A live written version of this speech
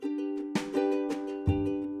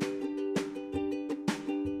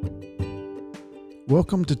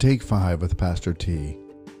Welcome to Take 5 with Pastor T.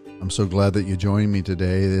 I'm so glad that you joined me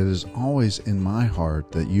today. It is always in my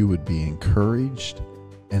heart that you would be encouraged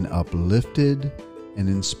and uplifted and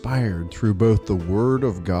inspired through both the Word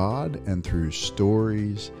of God and through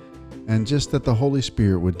stories, and just that the Holy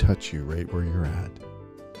Spirit would touch you right where you're at.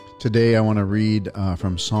 Today I want to read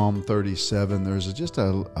from Psalm 37. There's just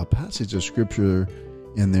a passage of Scripture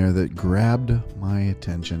in there that grabbed my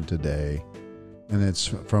attention today. And it's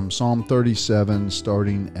from Psalm 37,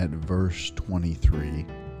 starting at verse 23.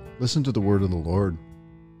 Listen to the word of the Lord.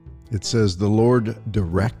 It says, "The Lord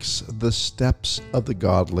directs the steps of the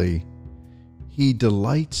godly. He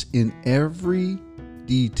delights in every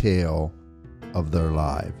detail of their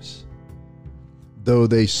lives. Though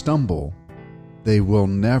they stumble, they will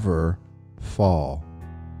never fall,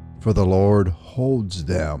 for the Lord holds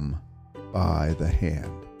them by the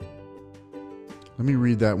hand." Let me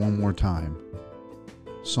read that one more time.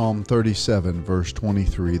 Psalm 37, verse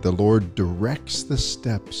 23, "The Lord directs the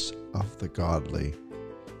steps of the godly.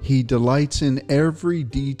 He delights in every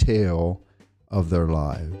detail of their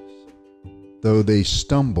lives. Though they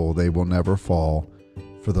stumble, they will never fall,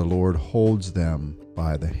 for the Lord holds them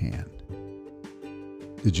by the hand."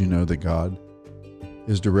 Did you know that God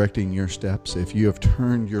is directing your steps? If you have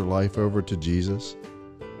turned your life over to Jesus,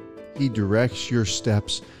 He directs your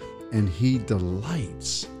steps and He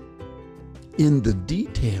delights in the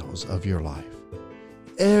details of your life.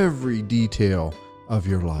 Every detail of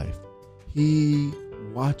your life. He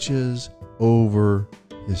watches over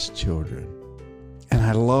His children. And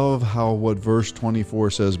I love what verse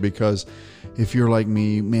 24 says, because if you're like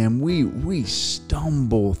me, man, we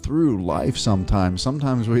stumble through life sometimes.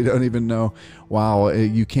 Sometimes we don't even know,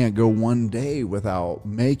 you can't go one day without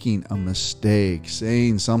making a mistake,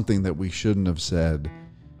 saying something that we shouldn't have said.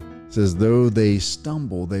 It says, though they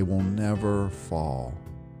stumble, they will never fall.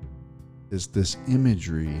 It's this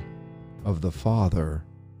imagery of the Father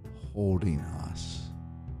holding us.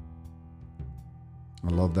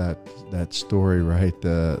 I love that story, right?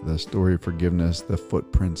 The story of forgiveness, the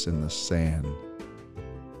footprints in the sand.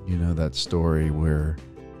 You know that story where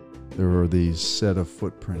there were these set of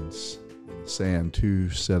footprints in the sand, two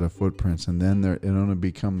set of footprints, and then it only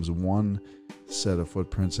becomes one set of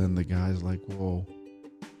footprints, and the guy's like, "Whoa,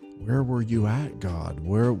 where were you at, God?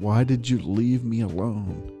 Why did you leave me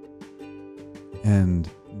alone?" And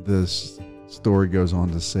this story goes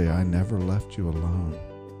on to say, "I never left you alone.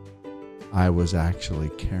 I was actually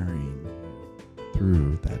carrying you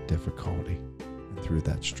through that difficulty and through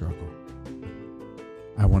that struggle."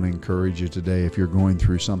 I want to encourage you today, if you're going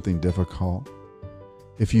through something difficult,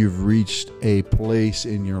 if you've reached a place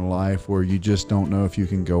in your life where you just don't know if you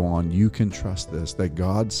can go on, you can trust this, that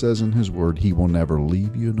God says in His Word, He will never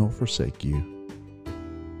leave you nor forsake you.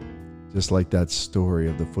 Just like that story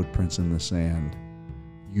of the footprints in the sand,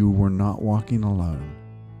 you were not walking alone.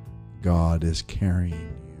 God is carrying you.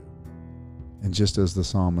 And just as the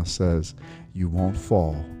psalmist says, you won't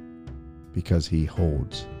fall because He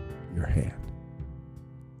holds your hand.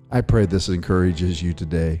 I pray this encourages you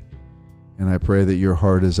today. And I pray that your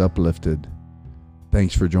heart is uplifted.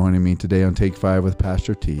 Thanks for joining me today on Take 5 with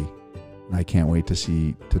Pastor T. And I can't wait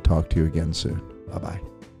to talk to you again soon. Bye-bye.